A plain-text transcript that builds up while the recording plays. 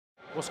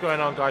What's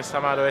going on, guys?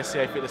 Sam out of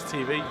SCA Fitness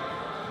TV.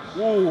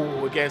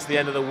 Ooh, against the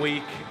end of the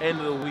week. End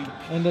of the week.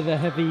 End of the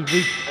heavy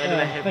week. End of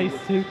the heavy phase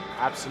week. 2.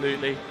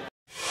 Absolutely.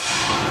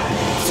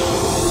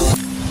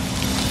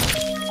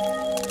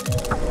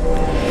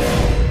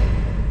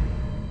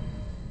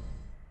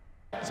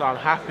 So I'm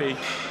happy.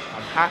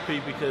 I'm happy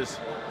because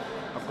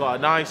I've got a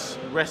nice,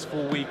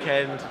 restful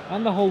weekend.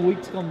 And the whole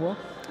week's gone well.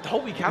 The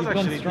whole week has You've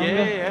actually, gone stronger.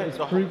 yeah. It's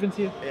proven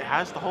to you. It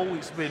has. The whole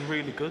week's been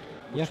really good.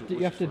 You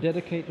have to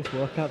dedicate this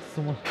workout to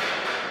someone.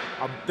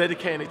 I'm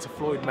dedicating it to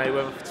Floyd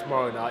Mayweather for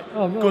tomorrow night.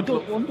 Oh no, Good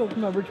I'm talking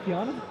about Rich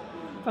Piana.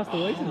 Passed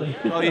away today.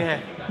 Oh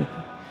yeah.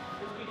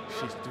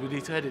 Jeez, do we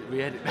need to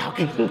re-edit now?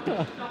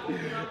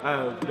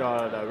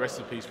 No. Rest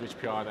in peace, Rich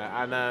Piana.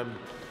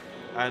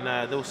 And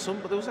there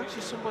was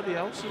actually somebody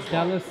else as well.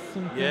 Dallas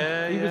something.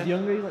 Yeah, he was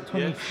younger, he was like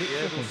 26.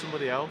 Yeah, there was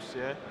somebody else.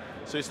 Yeah.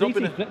 So it's not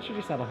been. Fletcher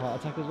just had a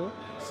heart attack as well.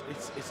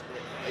 It's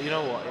you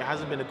know what? It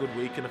hasn't been a good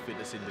week in the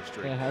fitness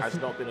industry. It has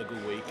not been a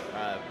good week.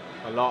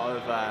 A lot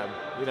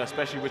of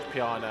especially Rich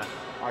Piana,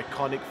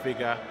 iconic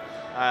figure.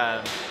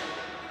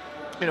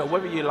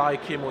 Whether you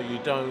like him or you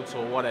don't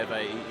or whatever,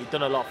 he's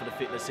done a lot for the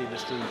fitness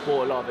industry. He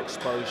brought a lot of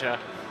exposure,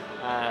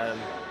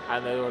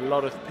 and there are a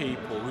lot of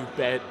people who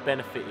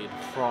benefited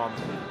from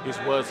his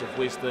words of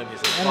wisdom, his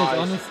advice,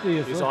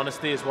 and his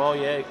honesty as well.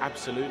 Yeah,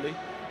 absolutely.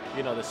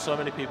 There's so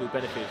many people who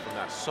benefit from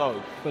that.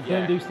 So, but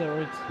don't do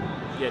steroids.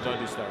 Yeah, don't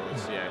do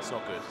steroids. Yeah, it's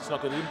not good. It's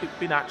not good.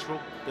 Be natural.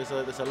 There's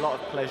a lot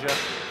of pleasure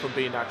from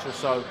being natural.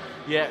 So,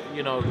 yeah,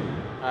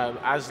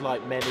 as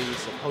like many,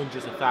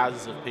 hundreds of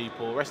thousands of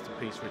people, rest in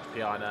peace, Rich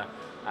Piana.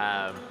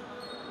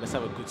 Let's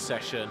have a good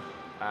session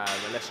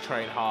and let's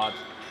train hard,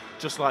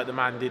 just like the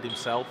man did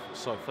himself.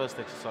 So, first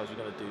exercise we're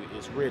going to do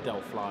is rear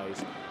delt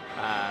flies,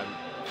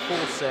 4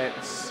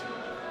 sets.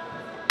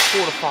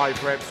 4 to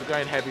 5 reps. We're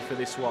going heavy for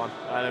this one,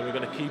 and then we're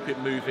going to keep it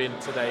moving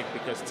today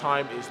because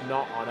time is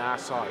not on our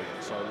side.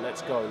 So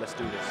let's go, let's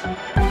do this.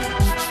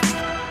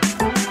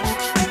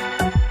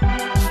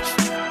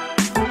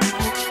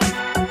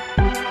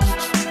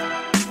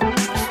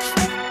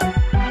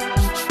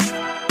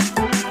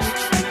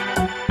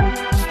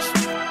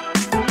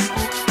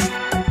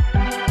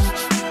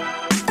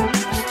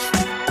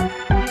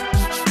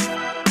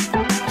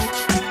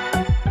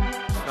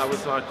 That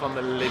was like on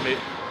the limit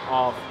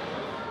of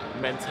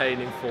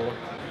maintaining form.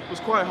 It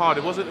was quite hard.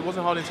 It wasn't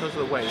hard in terms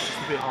of the weight. It's just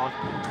a bit hard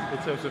in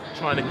terms of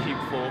trying to keep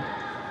form.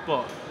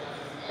 But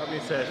that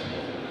being said,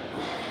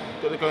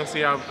 got to go and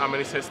see how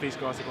many sets these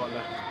guys have got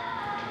left.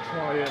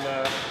 Try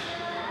and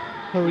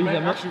hurry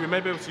them up. Actually, we may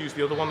be able to use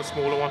the other one, the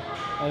smaller one.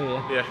 Oh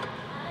yeah. Yeah.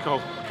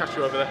 Cool. Catch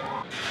you over there.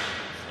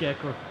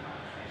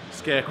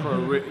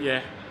 Scarecrow.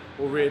 Yeah.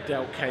 Or rear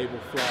delt cable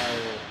fly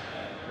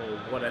or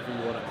whatever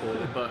you want to call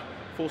it. But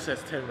 4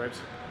 sets, 10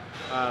 reps.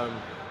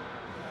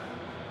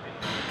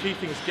 Key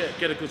thing is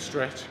get a good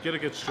stretch. Get a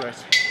good stretch.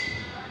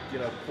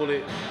 Pull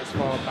it as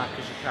far back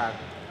as you can,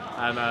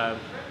 and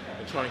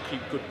try and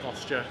keep good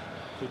posture,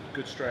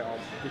 good straight arm,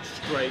 good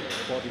straight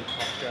body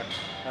posture.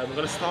 We're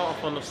going to start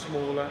off on the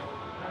smaller.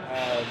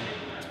 I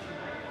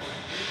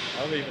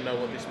don't even know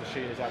what this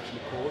machine is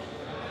actually called.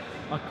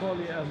 I call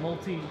it a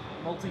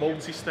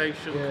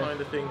multi-station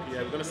kind of thing.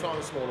 Yeah, we're going to start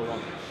on the smaller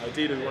one.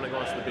 Ideally, we want to go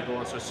on to the bigger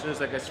one. So as soon as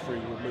that gets free,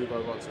 we'll move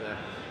over onto there.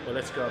 But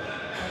let's go.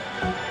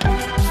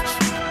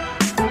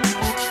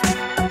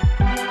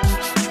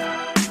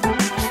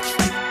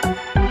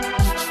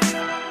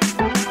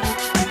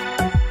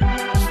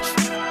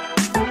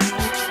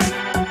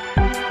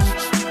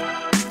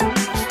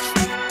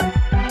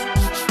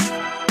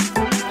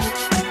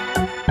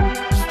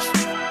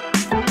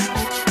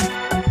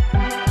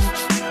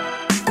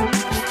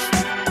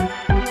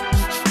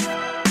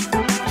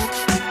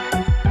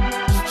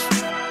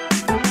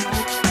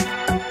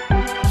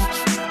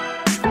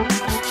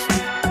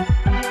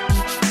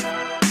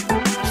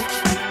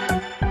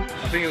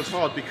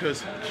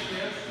 Because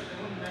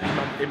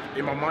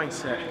in my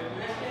mindset,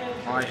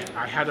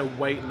 I had a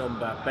weight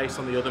number based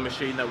on the other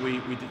machine that we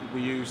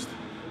used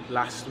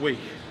last week.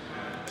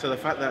 So the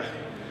fact that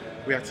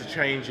we had to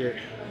change it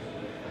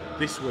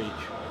this week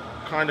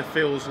kind of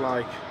feels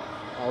like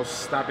I was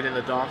stabbing in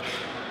the dark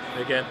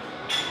again.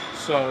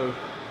 So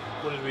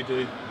what did we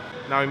do?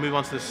 Now we move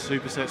on to the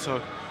superset.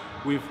 So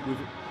we've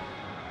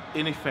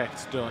in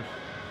effect done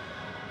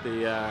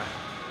the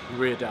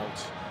rear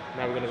delt.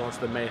 Now we're going to go on to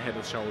the main head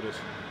and shoulders.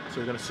 So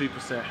we're going to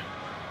superset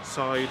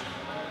side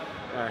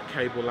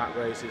cable lat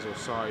raises or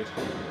side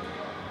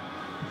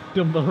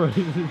dumbbell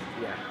raises.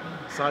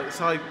 Yeah,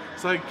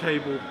 side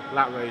cable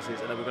lat raises,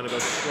 and then we're going to go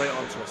straight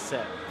onto a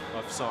set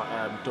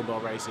of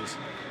dumbbell raises.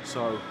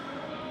 So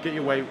get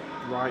your weight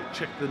right,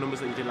 check the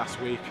numbers that you did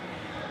last week.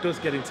 It does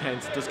get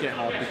intense, it does get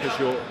hard because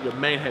your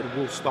main head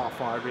will start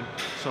firing.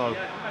 So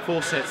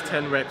 4 sets,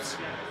 10 reps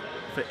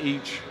for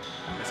each.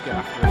 Let's get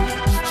after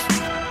it.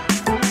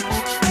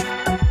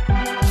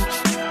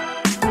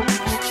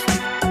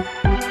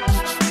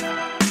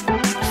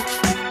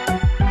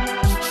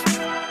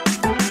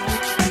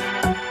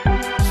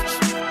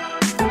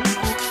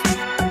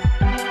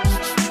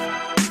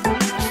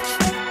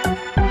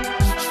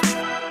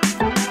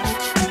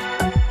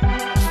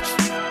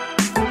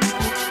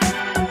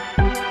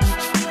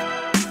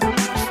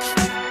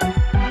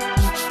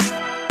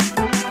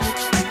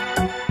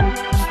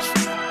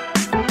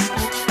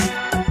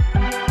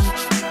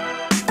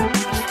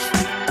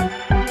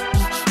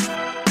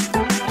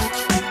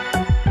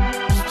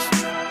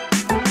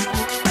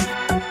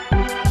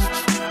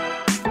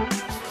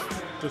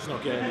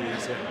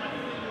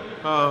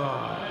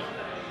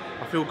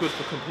 I feel good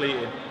for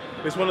completing.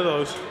 It's one of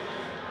those,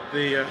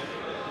 the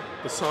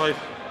side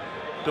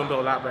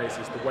dumbbell lat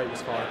raises, the weight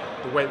was fine,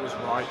 the weight was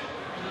right.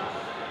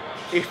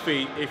 If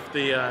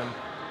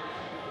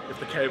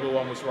the cable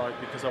one was right,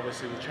 because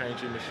obviously the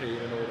changing machine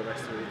and all the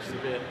rest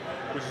of it,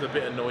 which is a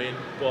bit annoying,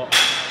 but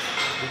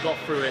we got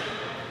through it.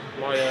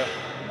 My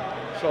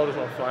shoulders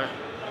are on fire,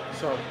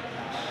 so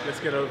let's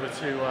get over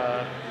onto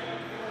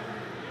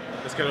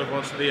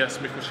the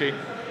Smith machine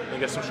and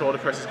get some shoulder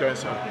presses going.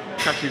 So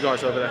catch you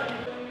guys over there.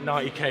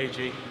 90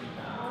 kg.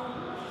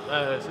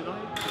 Is it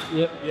 90?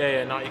 Yep.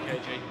 Yeah, 90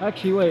 kg.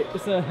 Actually, wait,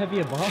 it's a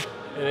heavier bar.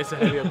 It is a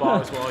heavier bar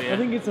as well, yeah. I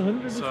think it's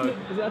 100, so, isn't it?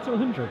 Is it actually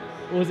 100?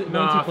 Or is it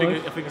 95? No, I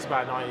think it's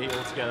about 90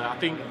 altogether. I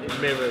think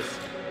it mirrors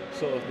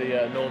sort of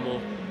the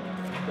normal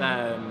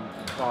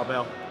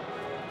barbell.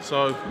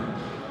 So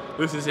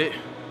this is it.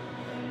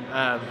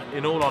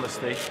 In all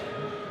honesty,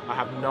 I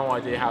have no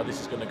idea how this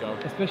is going to go.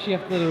 Especially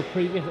after the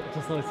previous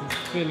exercises,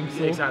 feeling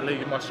sore.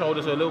 Exactly. My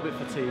shoulders are a little bit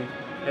fatigued,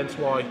 hence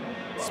why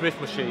Smith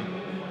machine.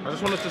 I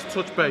just want to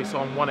touch base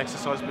on one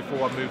exercise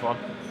before I move on,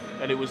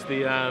 and it was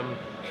the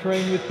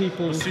train with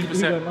people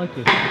who don't like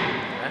you.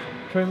 Yeah.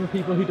 Train with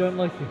people who don't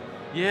like you.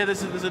 Yeah,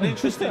 there's an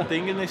interesting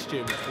thing in this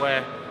gym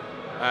where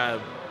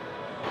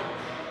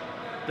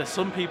there's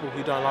some people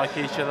who don't like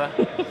each other,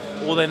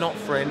 or they're not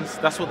friends.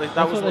 That was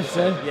what they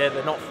said. Yeah,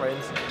 they're not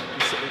friends.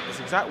 His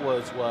exact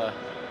words were,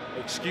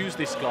 "Excuse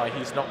this guy,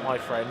 he's not my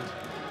friend."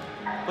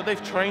 But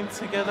they've trained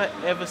together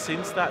ever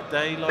since that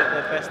day, like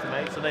they're best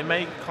mates, and they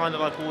make kind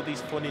of like all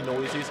these funny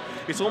noises.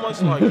 It's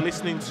almost like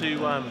listening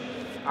to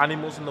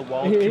animals in the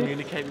wild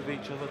communicate with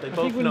each other. They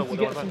both know what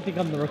they're about. I think we need to get something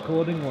on the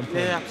recording one time.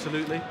 Yeah,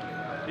 absolutely.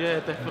 Yeah,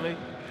 definitely.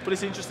 But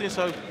it's interesting.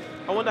 So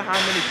I wonder how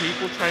many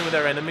people train with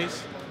their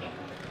enemies.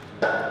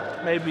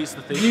 Maybe it's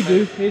the thing. You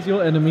do. Here's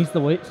your enemies, the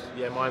weights.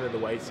 Yeah, mine are the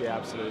weights. Yeah,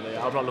 absolutely.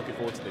 I'm not looking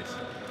forward to this.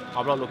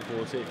 I'm not looking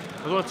forward to it. I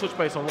just want to touch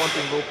base on one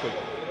thing real quick.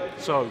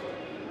 So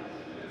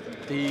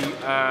the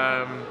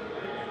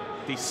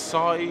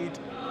side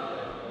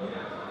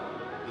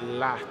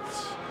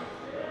lat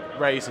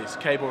raises,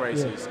 cable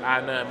raises,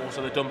 and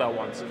also the dumbbell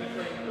ones.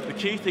 The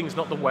key thing is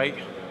not the weight.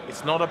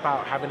 It's not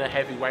about having a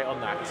heavy weight on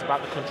that. It's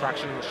about the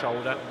contraction in the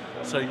shoulder.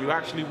 So you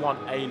actually want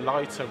a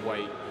lighter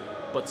weight,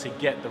 but to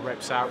get the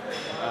reps out,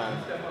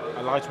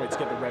 a lighter weight to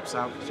get the reps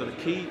out. So the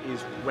key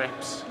is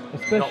reps,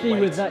 especially not weight.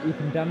 With that, you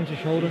can damage your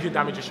shoulder. You can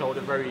damage your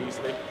shoulder very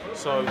easily.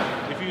 So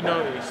if you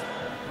noticed,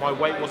 my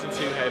weight wasn't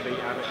too heavy,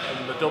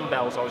 and the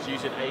dumbbells I was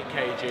using 8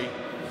 kg,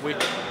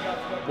 which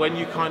when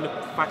you kind of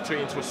factor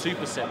it into a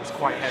superset was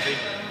quite heavy,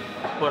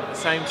 but at the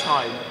same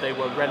time they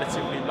were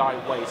relatively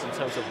lightweight in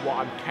terms of what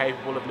I'm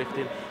capable of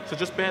lifting. So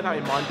just bear that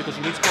in mind, because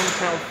you need to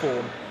concentrate on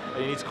form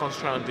and you need to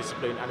concentrate on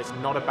discipline, and it's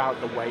not about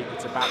the weight,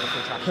 it's about the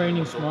contraction.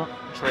 Training smart.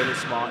 Training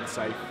smart and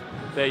safe.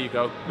 There you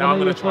go. Now I'm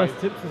going to try. One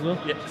of your first tips as well.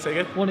 Yeah, say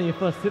again? One of your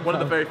first tips. One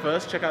of the very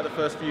first. Check out the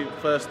first week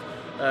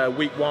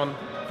 1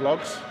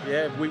 vlogs.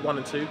 Yeah, week 1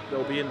 and 2,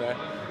 they'll be in there.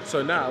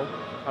 So now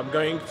I'm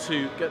going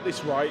to get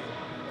this right,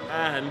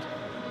 and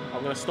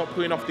I'm going to stop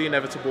putting off the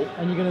inevitable.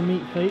 And you're going to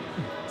meet fate.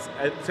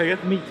 Say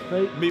again? Meet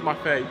fate. Meet my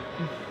fate.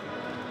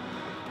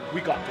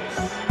 We got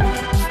this.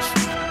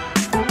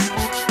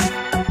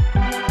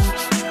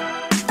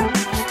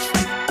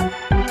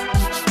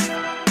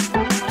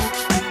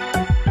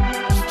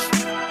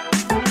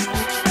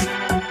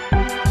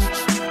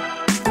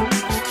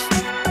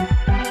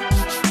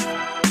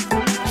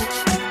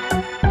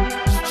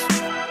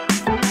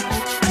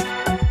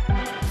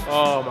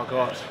 Oh my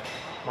god,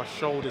 my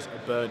shoulders are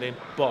burning,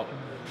 but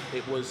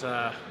it was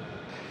good.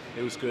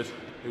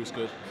 It was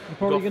good. You're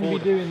probably going to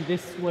be doing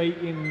this weight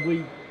in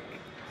week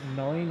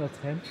 9 or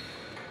 10.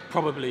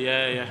 Probably,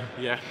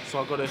 yeah. So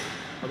I've got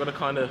to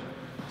kind of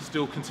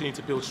still continue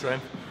to build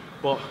strength,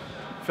 but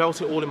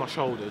felt it all in my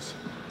shoulders.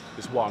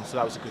 Is 1, so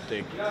that was a good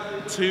thing.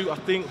 2, I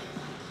think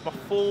my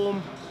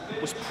form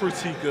was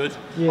pretty good.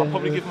 Yeah, I'll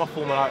probably give my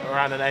form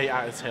around an 8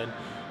 out of 10.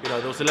 You know,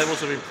 there was the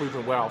levels of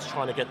improvement where I was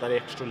trying to get that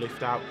extra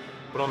lift out,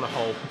 but on the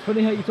whole. It's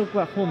funny how you talk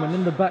about form, and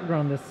in the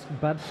background there's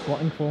bad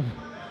squatting form.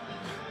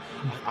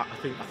 I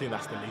think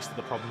that's the least of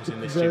the problems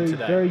in this gym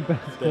today. Very bad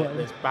squatting.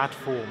 There's bad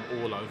form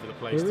all over the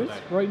place today.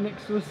 Right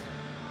next to us.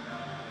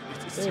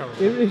 It's terrible.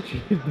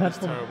 It's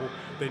terrible.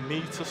 They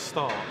need to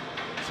start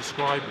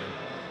subscribing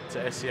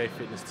to SEA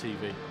Fitness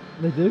TV.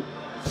 They do?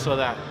 So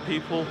that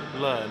people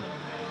learn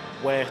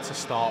where to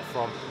start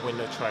from when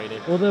they're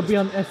training. Or they'll be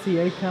on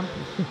SEA camp.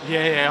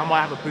 Yeah, I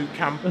might have a boot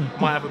camp.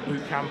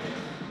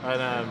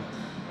 And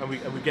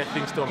we get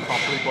things done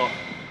properly. But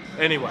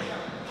anyway,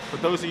 for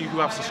those of you who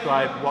have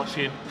subscribed,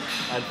 watching,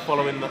 and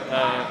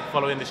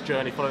following this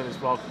journey, following this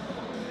vlog,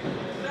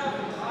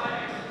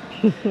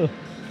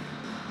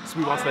 let's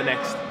move on to the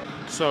next.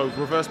 So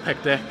reverse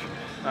pec deck,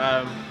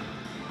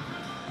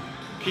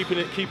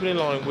 keeping in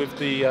line with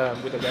the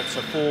reps.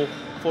 So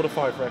 4 to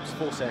 5 reps,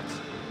 4 sets.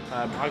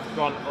 I've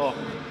gone up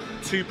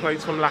 2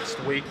 plates from last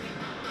week,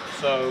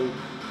 so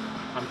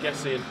I'm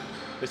guessing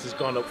this has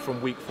gone up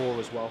from week 4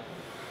 as well.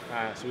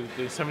 So we're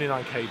doing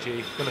 79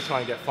 kg, going to try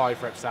and get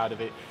 5 reps out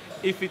of it.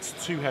 If it's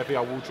too heavy,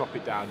 I will drop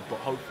it down, but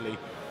hopefully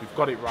we've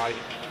got it right.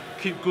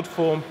 Keep good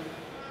form,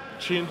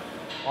 chin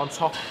on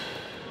top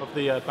of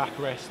the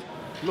backrest,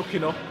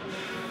 looking up.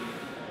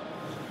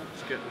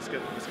 Let's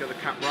get the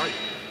cap right.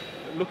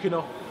 Looking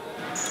up.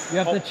 You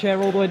have the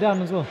chair all the way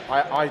down as well?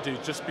 I do,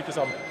 just because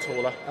I'm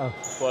taller. Oh.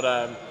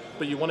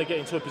 But you want to get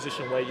into a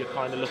position where you're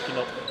kind of looking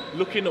up.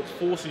 Looking up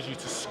forces you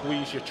to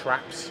squeeze your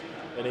traps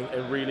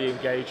and really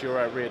engage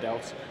your rear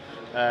delt.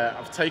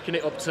 I've taken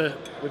it up to,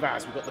 we've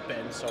got the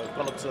bend, so I've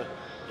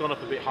gone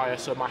up a bit higher.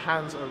 So my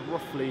hands are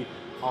roughly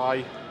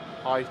eye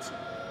height.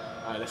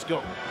 All right, let's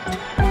go.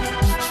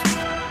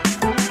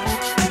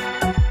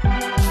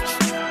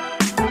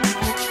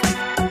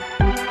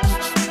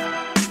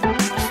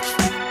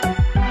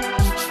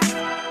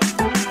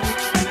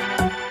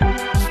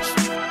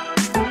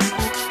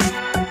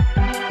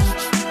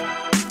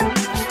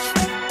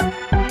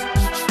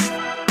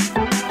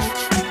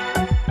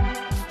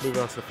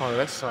 Moving on to the final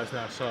exercise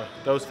now. So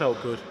those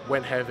felt good,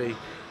 went heavy.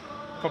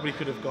 Probably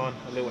could have gone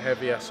a little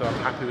heavier, so I'm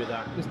happy with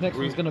that. This next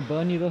one's going to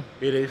burn you though.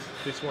 It is.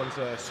 This one's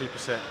a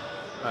superset.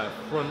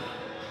 Front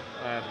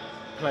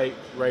plate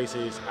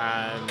raises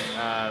and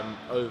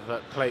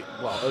overhead plate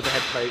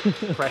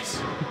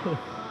press.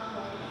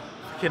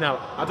 Fucking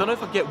hell, I don't know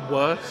if I get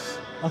worse.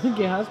 I think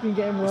it has been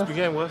getting worse. It's been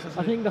getting worse, hasn't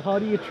it? I think the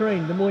harder you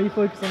train, the more you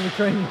focus on the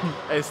training.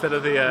 Instead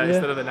of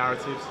the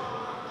narratives.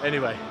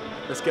 Anyway,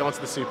 let's get on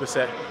to the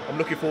superset. I'm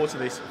looking forward to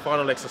this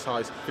final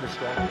exercise. Finish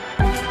strong.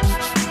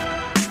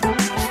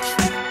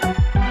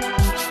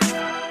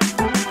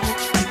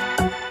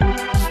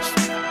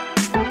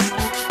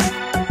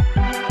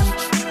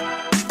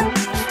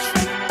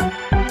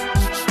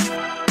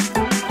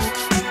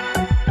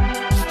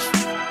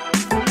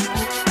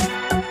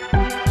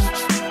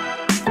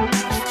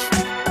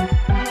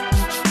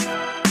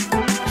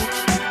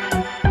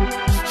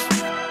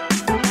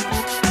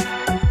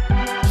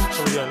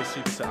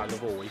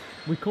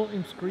 We caught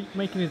him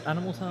making his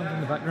animal sounds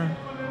in the background.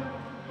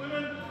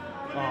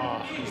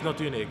 Oh, he's not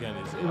doing it again,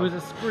 is he? It was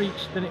a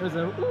screech, then it was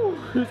a ooh,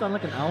 it sounded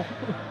like an owl.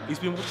 He's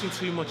been watching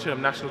too much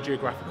National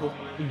Geographical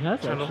channel,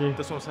 actually.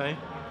 That's what I'm saying.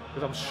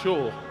 Because I'm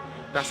sure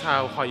that's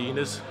how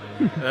hyenas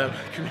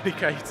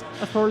communicate.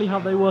 That's probably how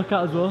they work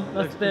out as well.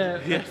 That's their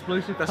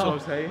explosive That's power.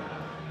 what I'm saying.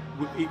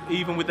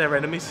 Even with their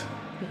enemies.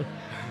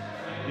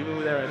 Even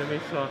with their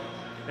enemies. So,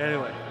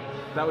 anyway,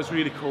 that was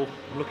really cool.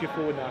 I'm looking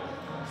forward now.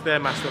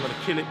 STAIRMASTER, I'm going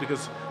to kill it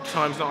because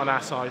time's not on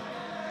our side.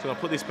 So I'll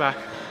put this back,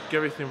 get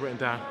everything written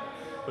down.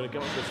 I'm going to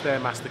get onto the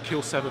STAIRMASTER,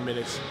 kill 7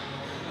 minutes.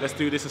 Let's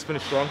do this, let's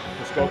finish strong.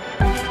 Let's go.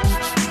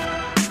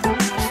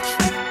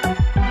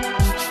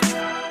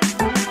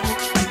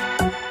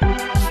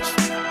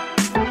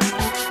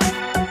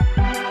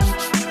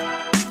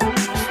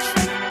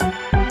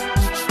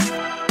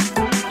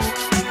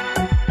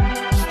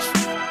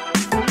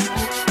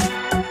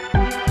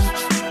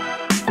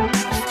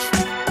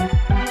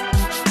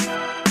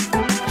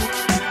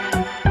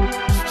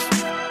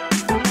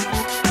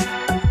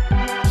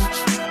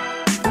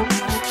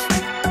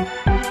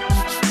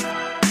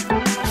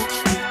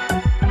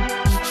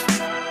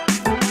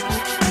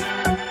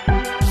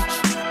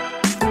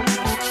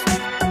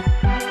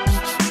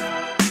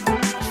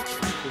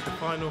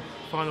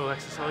 Final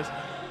exercise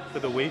for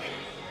the week,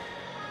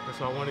 and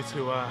so I wanted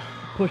to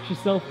push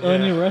yourself,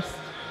 earn your rest.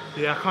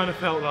 Yeah, I kind of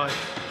felt like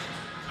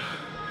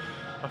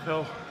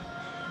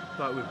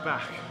we're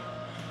back,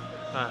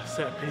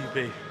 set a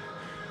PB,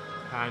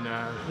 and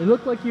it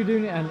looked like you were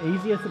doing it an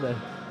easier today.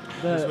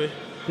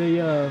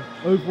 The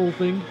overall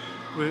thing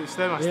with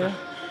STAIRMASTER. Yeah.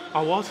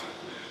 I was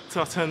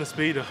till I turned the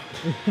speed up,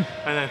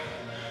 and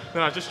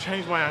then I just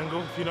changed my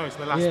angle. If you notice,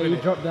 in the last minute. Yeah,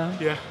 you dropped down.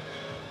 Yeah,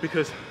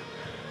 because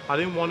I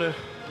didn't want to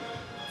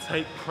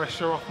take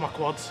pressure off my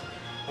quads.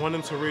 I want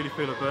them to really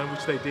feel a burn,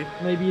 which they did.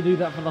 Maybe you do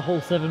that for the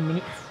whole 7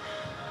 minutes.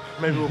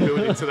 Maybe we'll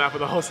build into that for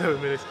the whole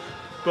 7 minutes.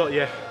 But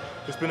yeah,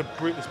 it's been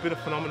a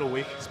phenomenal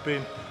week. It's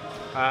been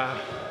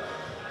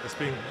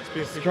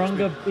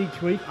stronger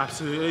each week.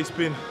 Absolutely, it's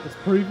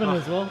proven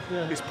as well.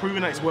 Yeah. It's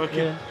proven that it's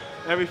working. Yeah.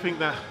 Everything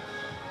that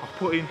I've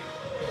put in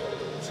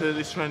to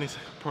this training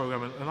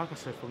program, and like I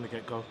said from the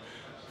get-go,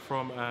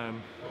 from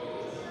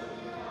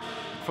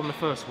the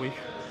first week,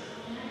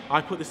 I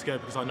put this together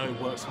because I know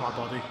it works for my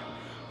body,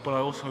 but I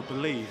also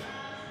believe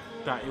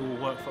that it will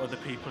work for other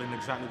people in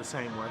exactly the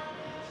same way.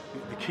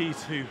 The key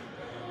to,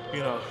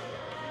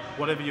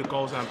 whatever your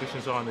goals and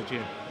ambitions are in the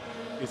gym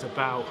is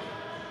about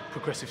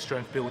progressive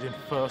strength building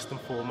first and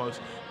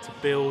foremost, to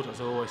build, as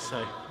I always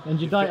say.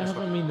 And your diet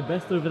hasn't been the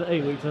best over the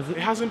 8 weeks, has it?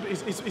 It hasn't.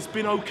 It's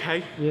been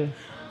okay. Yeah.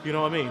 You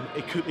know what I mean?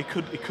 It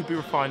could be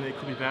refined, and it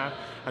could be better,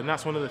 and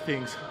that's one of the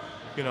things.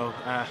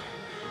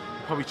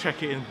 Probably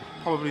check it in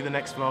probably the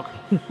next vlog.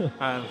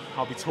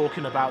 I'll be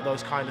talking about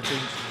those kind of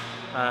things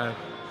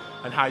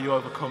and how you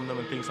overcome them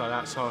and things like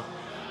that. So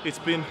it's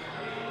been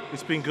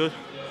good.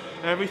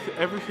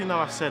 Everything that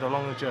I've said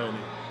along the journey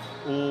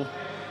all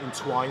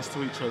entwines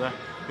to each other.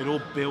 It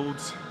all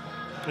builds,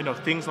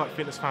 things like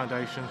fitness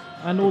foundation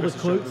and all the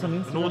quotes on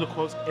Instagram. And all the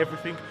quotes,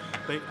 everything.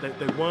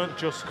 They weren't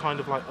just kind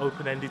of like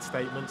open-ended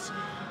statements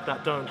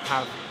that don't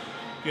have,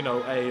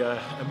 a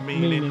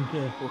meaning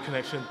or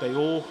connection. They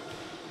all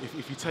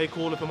if you take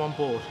all of them on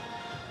board,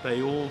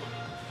 they all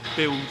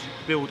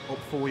build up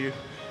for you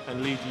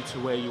and lead you to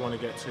where you want to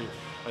get to,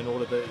 and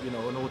all of the, you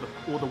know, and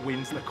all the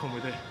wins that come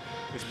with it.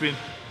 It's been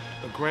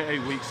a great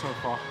 8 weeks so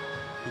far.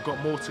 We've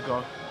got more to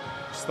go.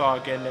 We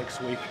start again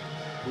next week.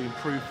 We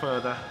improve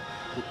further.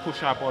 We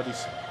push our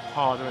bodies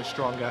harder and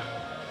stronger,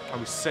 and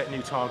we set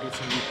new targets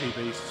and new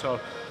PBs. So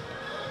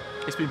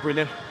it's been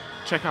brilliant.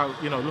 Check out,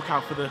 you know, look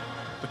out for the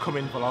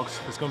coming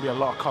vlogs. There's going to be a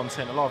lot of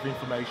content, a lot of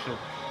information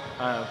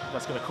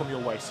that's going to come your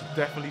way. So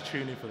definitely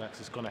tune in for that,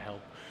 because it's going to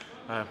help.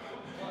 The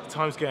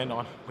time's getting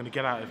on. I'm going to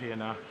get out of here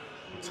now.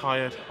 I'm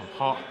tired, I'm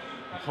hot,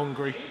 I'm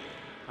hungry.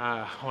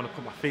 I want to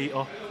put my feet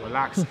up,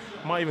 relax.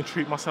 I might even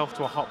treat myself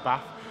to a hot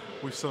bath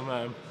with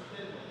some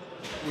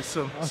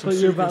soup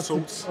and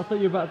salts. I thought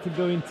you were about to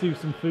go into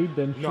some food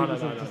then. No.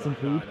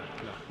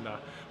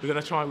 We're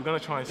gonna try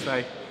and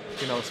stay,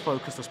 you know, as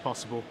focused as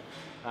possible.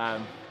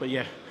 But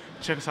yeah,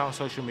 check us out on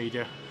social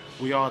media.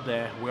 We are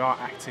there. We are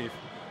active.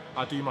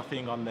 I do my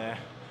thing on there.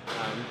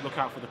 Look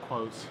out for the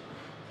quotes,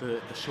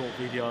 the short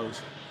videos.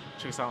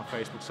 Check us out on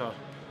Facebook. So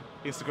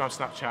Instagram,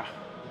 Snapchat.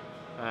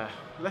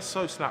 Let's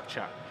sow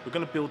Snapchat. We're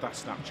gonna build that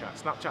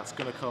Snapchat. Snapchat's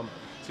gonna come.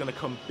 It's gonna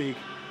come big,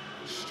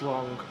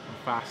 strong, and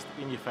fast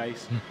in your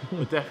face.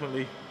 But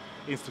definitely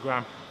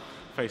Instagram,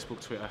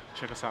 Facebook, Twitter.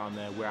 Check us out on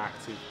there. We're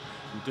active.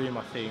 I'm doing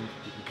my thing.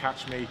 You can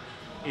catch me,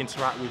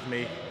 interact with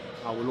me.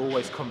 I will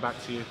always come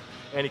back to you.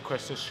 Any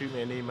questions, shoot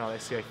me an email,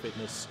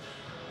 SCAFitness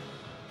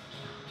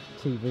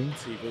TV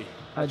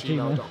at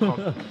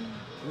gmail.com.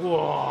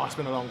 Whoa, it's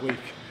been a long week.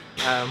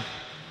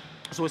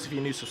 As always, if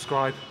you're new,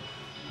 subscribe.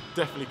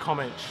 Definitely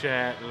comment,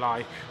 share,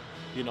 like.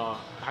 You know,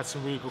 I had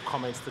some really good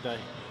comments today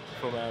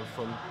from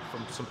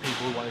some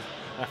people who wanted,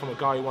 from a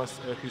guy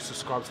who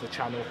subscribed to the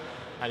channel,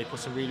 and he put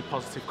some really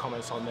positive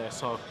comments on there.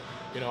 So,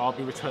 you know, I'll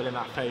be returning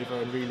that favour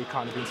and really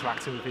kind of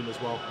interacting with him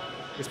as well.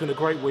 It's been a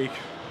great week.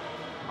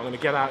 I'm going to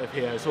get out of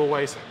here. As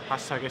always,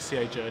 hashtag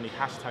SCA Journey,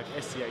 hashtag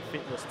SCA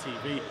Fitness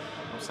TV.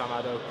 I'm Sam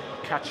Addo.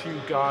 Catch you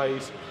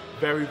guys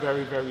very,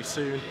 very, very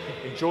soon.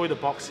 Enjoy the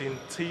boxing.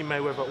 Team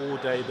Mayweather all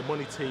day. The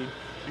money team,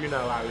 you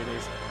know how it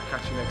is.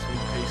 Catch you next week.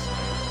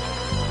 Peace.